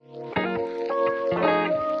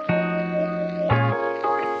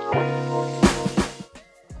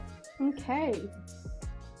Okay.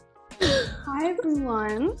 Hi,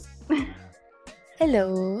 everyone.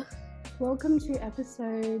 Hello. Welcome to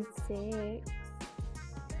episode 6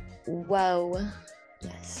 Whoa.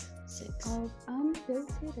 Yes, 6. of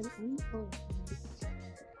Unfiltered and Uncultured.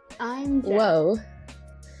 I'm Jess. Whoa.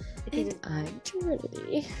 If you And didn't know. I'm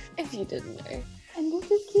Trinity, if you didn't know. And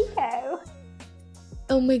this is Kiko.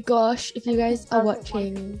 Oh my gosh, if you guys are Doesn't want to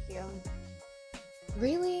watching. be here.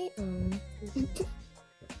 Really?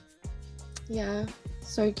 Yeah,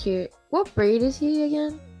 so cute. What breed is he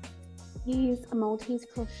again? He's a Maltese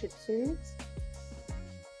cross Shih Tzu.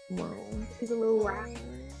 Whoa. He's a little rat.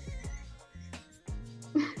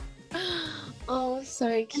 Oh, so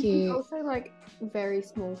And he's cute. also like very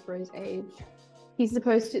small for his age. He's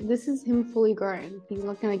supposed to. This is him fully grown. He's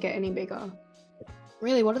not going to get any bigger.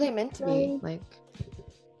 Really, what are they meant to be? So- Like,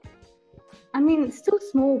 I mean, it's still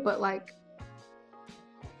small, but like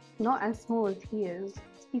not as small as he is.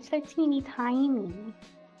 He's so teeny tiny.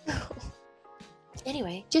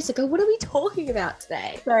 anyway, Jessica, what are we talking about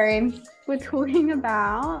today? So we're talking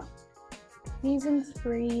about season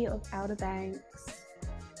 3 of Outer Banks,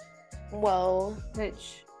 Whoa.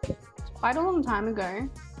 which is quite a long time ago.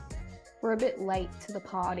 We're a bit late to the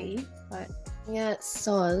party, but Yeah, it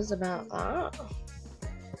saws about that.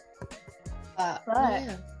 But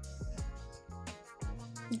yeah,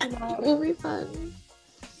 would you like it will be fun.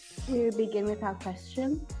 to begin with our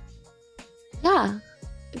question? Yeah,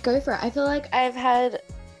 go for it. I feel like I've had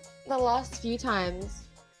the last few times,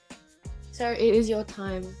 so it is your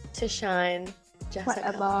time to shine,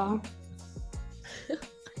 Jessica. Whatever.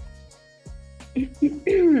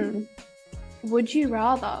 Would you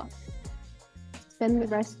rather spend the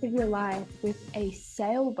rest of your life with a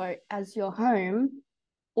sailboat as your home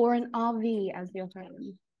or an RV as your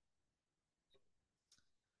home?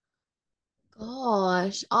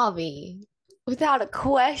 Gosh, Avi, without a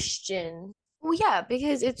question. Well, yeah,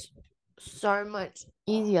 because it's so much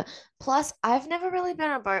easier. Plus, I've never really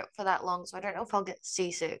been on a boat for that long, so I don't know if I'll get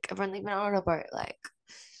seasick. I've only been on a boat like,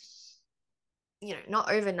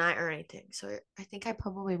 not overnight or anything. So I think I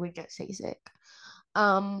probably would get seasick.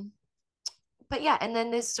 But yeah, and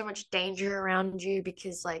then there's so much danger around you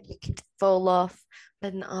because like you could fall off.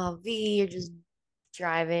 But in the RV, you're just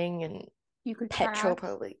driving and You could petrol crash.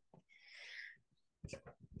 probably.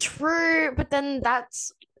 True, but then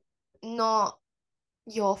that's not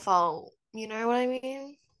your fault. You know what I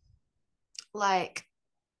mean? Like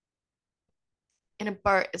in a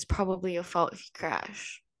boat, it's probably your fault if you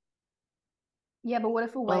crash Yeah, but what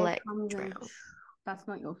if a or wave like comes and drown. that's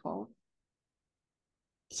not your fault?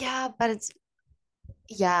 Yeah,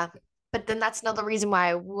 but then that's another reason why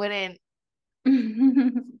I wouldn't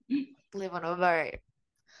live on a boat.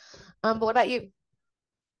 But what about you?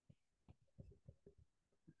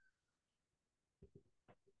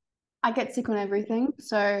 I get sick on everything,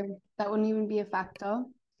 so that wouldn't even be a factor.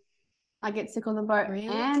 I get sick on the boat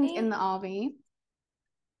and in the RV.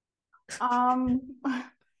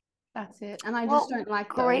 That's it. And I just don't like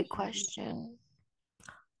the Great ocean. question.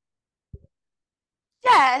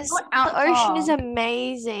 Yes, Not out the ocean is far.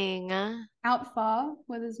 amazing. Out far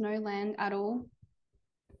where there's no land at all.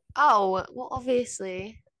 Oh, well,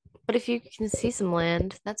 obviously. But if you can see some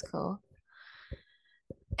land, that's cool.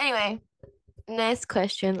 Anyway, nice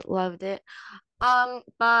question. Loved it.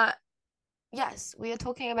 But yes, we are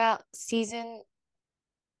talking about season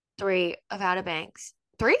 3 of Outer Banks.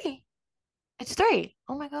 3? It's 3.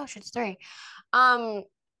 Oh my gosh, it's 3. Um,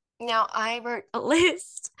 Now I wrote a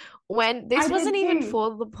list when this I did wasn't even too.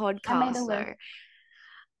 for the I made a podcast though. list.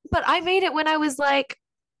 But I made it when I was like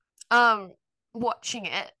watching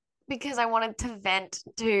it because I wanted to vent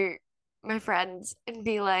to my friends and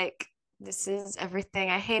be like, this is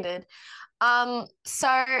everything I hated.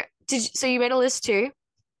 So so you made a list too?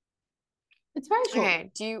 It's very short.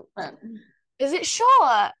 Okay, But is it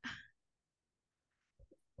short?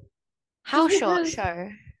 How just short because show?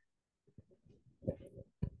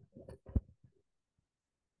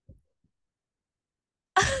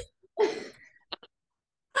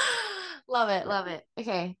 Love it, love it.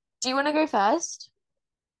 Okay. Do you want to go first?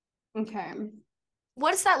 okay.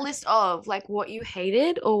 What's that list of? Like what you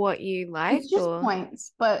hated or what you It's liked just or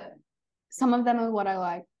points, but some of them are what I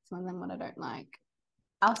like, some of them what I don't like.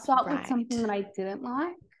 I'll start with something right. that I didn't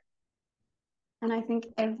like. And I think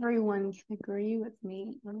everyone can agree with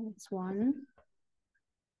me on this one.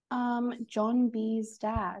 John B's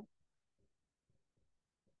dad.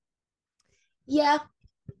 Yeah.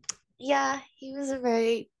 Yeah, he was a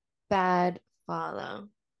very bad father.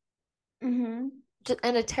 Mm-hmm.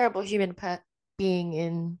 And a terrible human being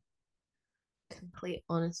in complete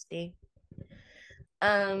honesty.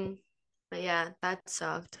 Um, but yeah, that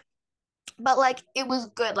sucked. But like it was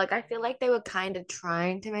good. Like I feel like they were kind of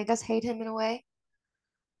trying to make us hate him in a way.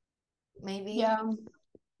 Maybe. Yeah,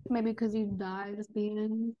 maybe because he died at the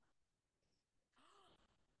end.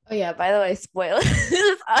 Oh yeah, by the way, spoilers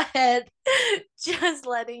ahead. Just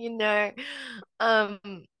letting you know. Um,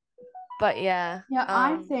 but yeah. Yeah,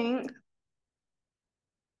 I think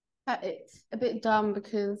that it's a bit dumb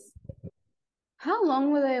because how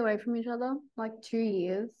long were they away from each other? Like 2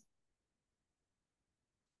 years.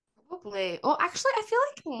 Probably. Or actually I feel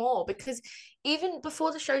like more because even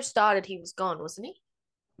before the show started, he was gone, wasn't he?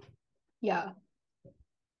 Yeah.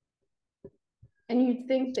 And you'd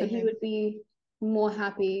think that And he then would be more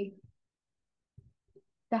happy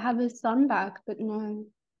to have his son back, but no,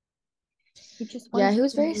 he just yeah, wants he to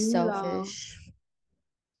was very be ruler. selfish.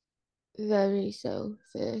 Very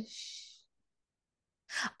selfish.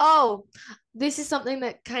 Oh, this is something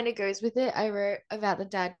that kind of goes with it. I wrote about the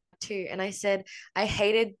dad too, and I said I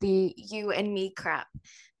hated the you and me crap.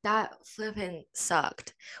 That flipping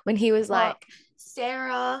sucked when he was But like,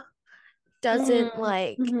 Sarah mm, doesn't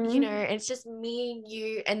like, hmm it's just me and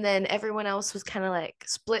you, and then everyone else was kind of like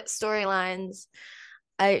split storylines.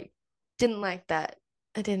 I didn't like that.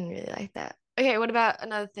 I didn't really like that. Okay, what about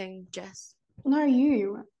another thing, Jess? no,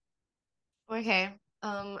 you. Okay,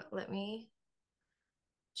 let me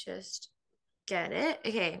just get it.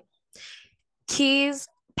 Okay. Key's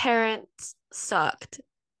parents sucked.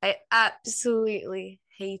 I absolutely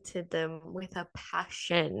hated them with a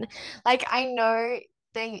passion. Like I know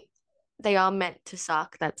they they are meant to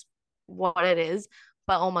suck. That's what it is.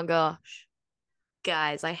 But oh my gosh,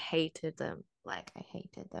 guys, I hated them. Like I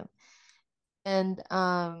hated them. And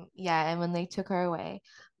yeah, and when they took her away,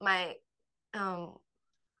 my um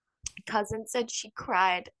cousin said she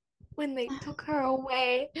cried when they took her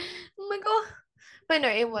away. Oh my god. But no,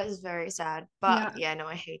 it was very sad. But Yeah. yeah, no,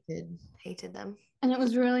 I hated them. And it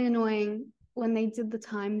was really annoying when they did the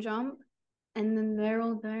time jump and then they're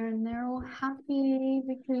all there and they're all happy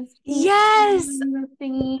because he's Yes. doing the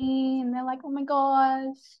thingy and they're like, oh my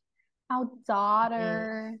gosh, our Mm,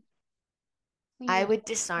 daughter. I Yeah. would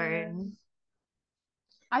disown.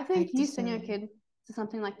 I think I'd you send your disown. kid to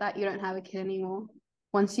something like that, you don't have a kid anymore.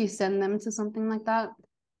 Once you send them to something like that.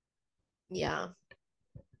 Yeah.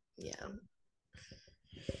 Yeah.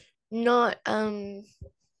 Not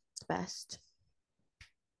best.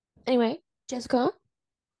 Anyway, Jessica,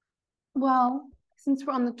 Well, since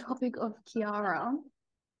we're on the topic of Kiara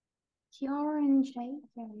and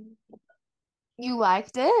JJ. you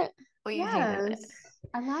liked it or you hated it? Yes,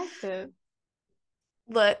 I liked it.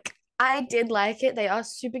 Look, I did like it. They are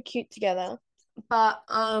super cute together. But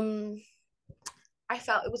I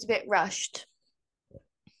felt it was a bit rushed.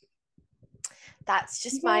 That's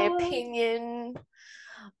just my Yeah. opinion.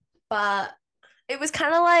 But it was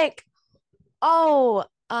kind of like, oh,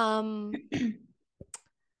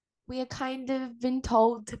 we are kind of been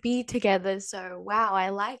told to be together, so wow, I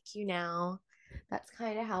like you now. That's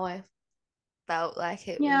kind of how I felt like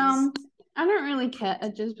it Yeah, was. I don't really care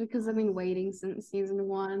just because I've been waiting since season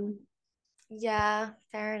one. Yeah,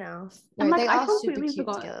 fair enough. And No, like they I are super completely cute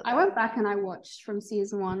forgot. together I though. went back and I watched from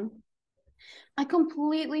season one. I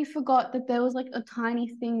completely forgot that there was like a tiny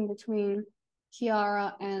thing between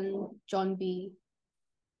Kiara and John B.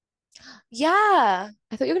 Yeah,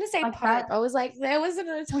 I thought you were gonna say Like Pope. that. I was like, there wasn't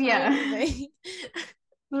a Well, tiny yeah. thing.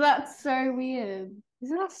 That's so weird.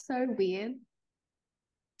 Isn't that so weird?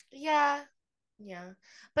 Yeah, yeah.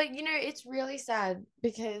 But it's really sad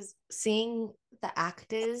because seeing the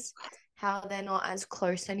actors, how they're not as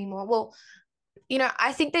close anymore. Well,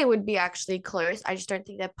 I think they would be actually close. I just don't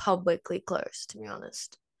think they're publicly close, to be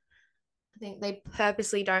honest. I think they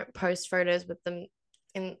purposely don't post photos with them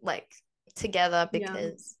in like together Yeah.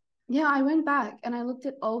 because Yeah, I went back and I looked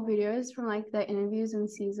at old videos from like their interviews in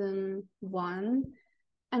season one,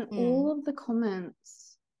 and all mm, of the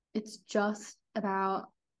comments, it's just about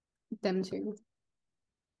them two.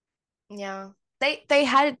 yeah. They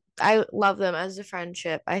had I love them as a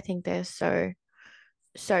friendship. I think they're so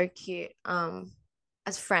so cute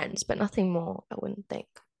as friends, but nothing more, I wouldn't think.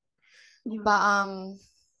 Yeah. But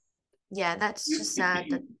yeah, that's just sad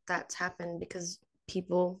that that's happened because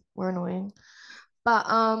people were annoying. But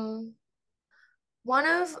one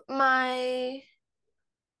of my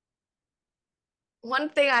one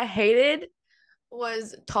thing I hated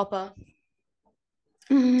was Topper.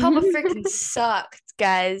 Topper freaking You sucked,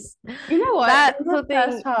 guys. know what? That In the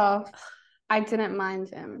first flipping half, I didn't mind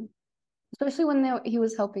him, especially when he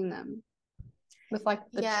was helping them with like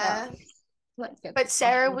the truck, yeah. like get But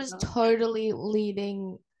stuff Sarah and was stuff. totally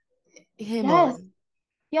leading him Yes, on.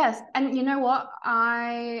 yes. And you know what?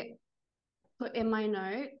 I put in my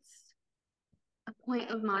notes, point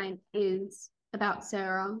of mine is about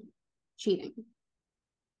Sarah cheating.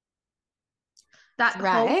 That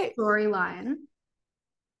whole Right. storyline,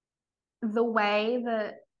 the way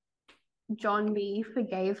that John B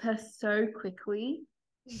forgave her so quickly,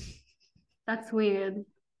 that's weird.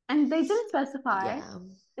 And they didn't specify. Yeah.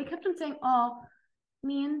 They kept on saying, oh,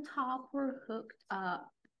 me and Top were hooked up.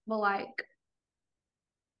 But like,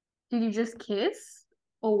 did you just kiss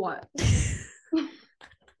or what?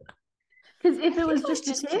 Because if it was just a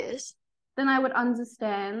just kiss, kiss. then I would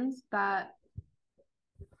understand that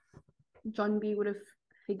John B would have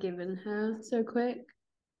forgiven her so quick.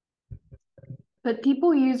 But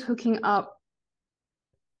people use hooking up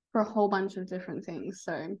for a whole bunch of different things.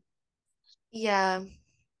 So Yeah.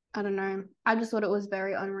 I don't know. I just thought it was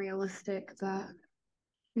very unrealistic that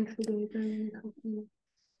he forgave her.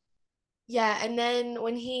 Yeah. And then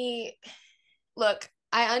when look,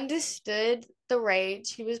 I understood the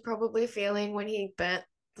rage he was probably feeling when he burnt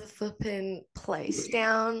the flipping place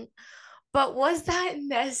down. But was that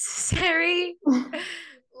necessary?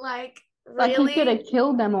 Like, Like he could really? have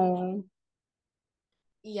killed them all.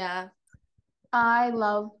 Yeah. I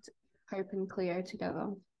loved Hope and Cleo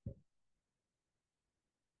together.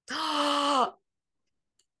 And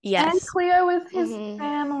Yes. Cleo with his Hmm.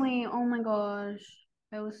 family. Oh my gosh.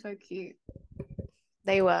 It was so cute.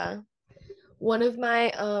 They were. One of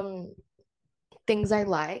my things I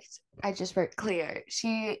liked, I just wrote Cleo.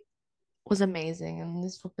 She was amazing in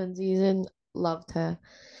this flipping season. Loved her.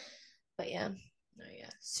 But yeah. No, yeah.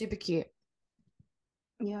 Super cute.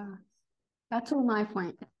 Yeah. That's all my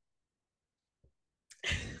point.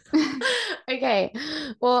 Okay.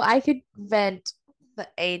 Well, I could vent for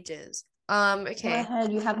ages. Go Okay.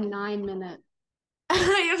 ahead. You have 9 minutes.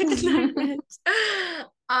 I have to 9 minutes.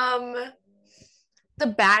 Um, the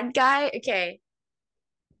bad guy, okay,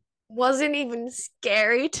 wasn't even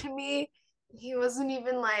scary to me. He wasn't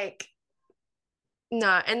even like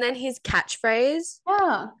no. And then his catchphrase.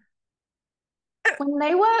 Yeah. When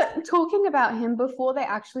they were talking about him before they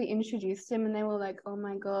actually introduced him, and they were like, oh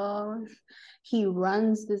my gosh, he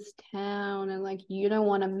runs this town, and like, you don't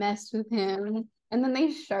want to mess with him. And then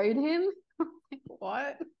they showed him. Like,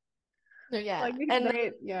 what? No, yeah. Like, And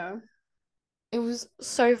then yeah. it was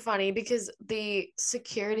so funny because the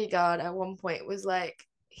security guard at one point was like,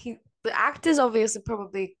 the actor's obviously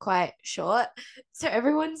probably quite short. So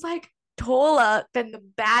everyone's like taller than the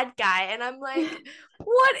bad guy. And I'm like,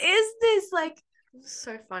 what is this? Like, it was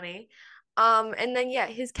so funny. And then yeah,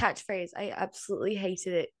 his catchphrase, I absolutely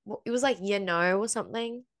hated it. It was like, or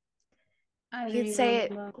something. I don't He'd even say it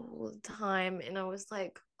remember. all the time, and I was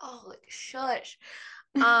like, oh, like shush.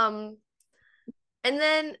 Um, and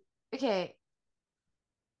then okay,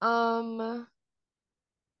 um,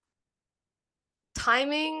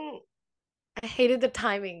 timing. I hated the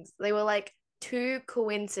timings. They were like too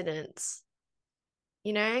coincidence,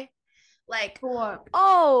 you know? Like, What?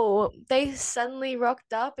 oh, they suddenly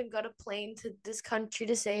rocked up and got a plane to this country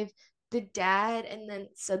to save the dad, and then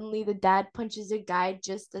suddenly the dad punches a guy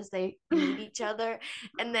just as they meet each other,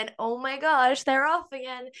 and then oh my gosh, they're off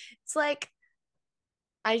again. It's like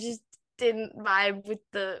I just didn't vibe with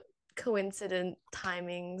the coincident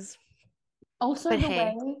timings. Also, But the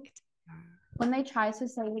hey, way when they tried to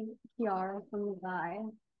save Kiara from the guy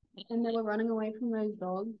and they were running away from those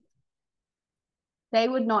dogs, they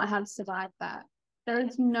would not have survived that. There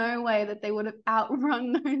is no way that they would have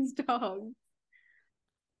outrun those dogs.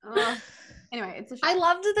 Anyway, it's a show. I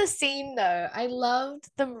loved the scene though. I loved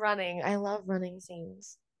them running. I love running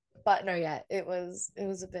scenes. But no, yeah, it was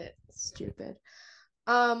a bit stupid.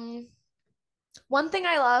 Um, one thing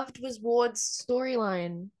I loved was Ward's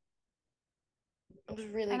storyline. It was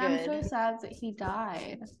really And I'm so good. sad that he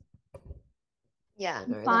died. Yeah,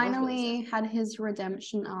 He no, that was really sad. finally had his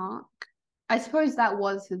redemption arc. I suppose that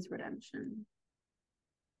was his redemption.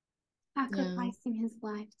 Yeah. Sacrificing his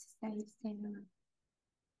life to save Sarah.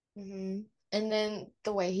 And then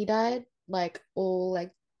the way he died, like all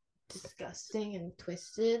like disgusting and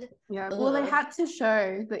twisted. Yeah, well, they Ugh. had to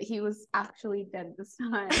show that he was actually dead this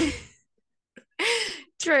time.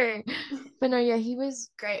 True. But no, yeah, he was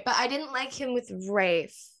great. But I didn't like him with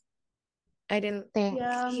Rafe. I didn't think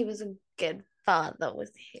Yeah, he was a good father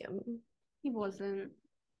with him. he wasn't.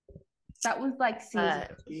 That was like season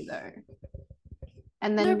But 2 though.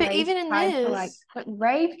 And no, then but Rafe even in tried to like, this, but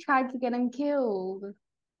Rafe tried to get him killed.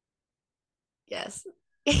 yes,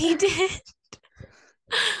 he did.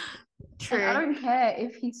 And I True. don't care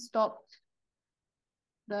if he stopped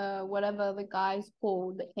the whatever the guy's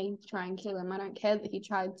called that came to try and kill him. I don't care that he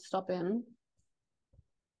tried to stop him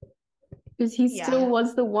because he still Yeah,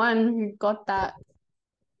 was the one who got that.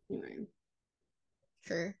 Anyway,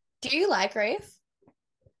 true. Do you like Rafe?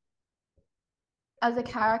 As a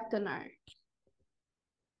character, no.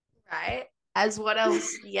 Right? As what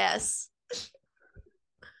else? Yes.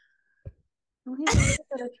 Well, he's a little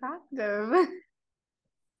bit attractive.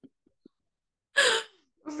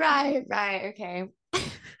 Right, right, okay.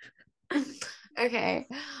 Okay.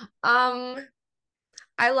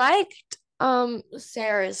 I liked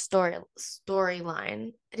Sarah's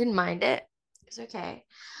storyline. I didn't mind it. It's okay.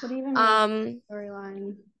 What do you even mean Um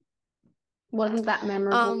storyline? Wasn't that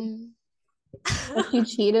memorable? um Like he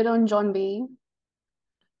cheated on John B.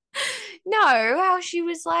 no, how she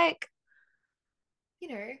was like, you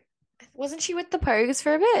know, wasn't she with the Pogues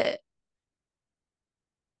for a bit?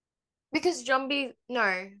 Because John B,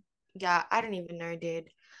 no, yeah, I don't even know, dude.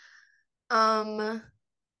 Um,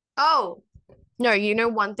 oh, no, you know,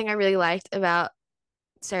 one thing I really liked about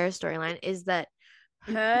Sarah's storyline is that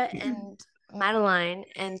her and Madeline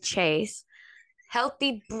and Chase,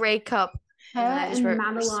 healthy breakup. Her And then I just and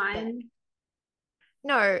wrote respect. Madeline.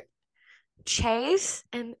 No, Chase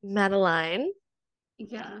and Madeline,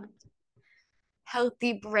 Yeah.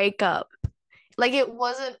 healthy breakup. Like it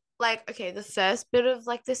wasn't like, okay, the first bit of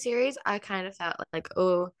like the series, I kind of felt like,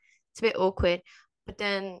 oh, it's a bit awkward. But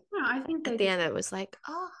then No, I think at they the just end, it was like,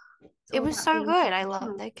 oh, it's it all was about so being good. I love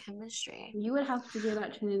professional. their chemistry. You would have to do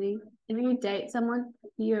that, Trinity. If you date someone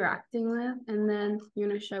you're acting with and then you're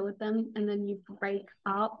in a show with them and then you break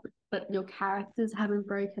up, but your characters haven't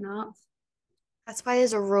broken up. That's why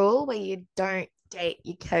there's a rule where you don't date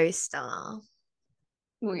your co-star,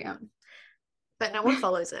 Well, yeah, but no one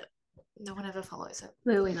follows it. No one ever follows it.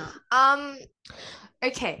 clearly not. Um,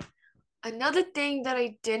 okay. Another thing that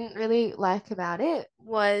I didn't really like about it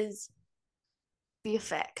was the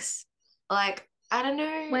effects. Like, I don't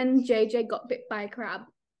know. When JJ got bit by a crab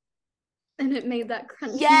and it made that crunchy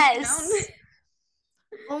sound. Yes.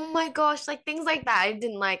 Oh my gosh, like things like that I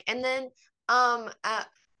didn't like. And then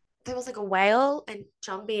there was like a whale and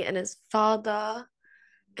Jumpy and his father.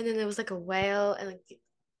 And then there was like a whale and like the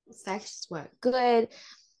effects weren't good.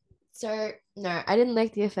 So no, I didn't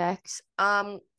like the effects.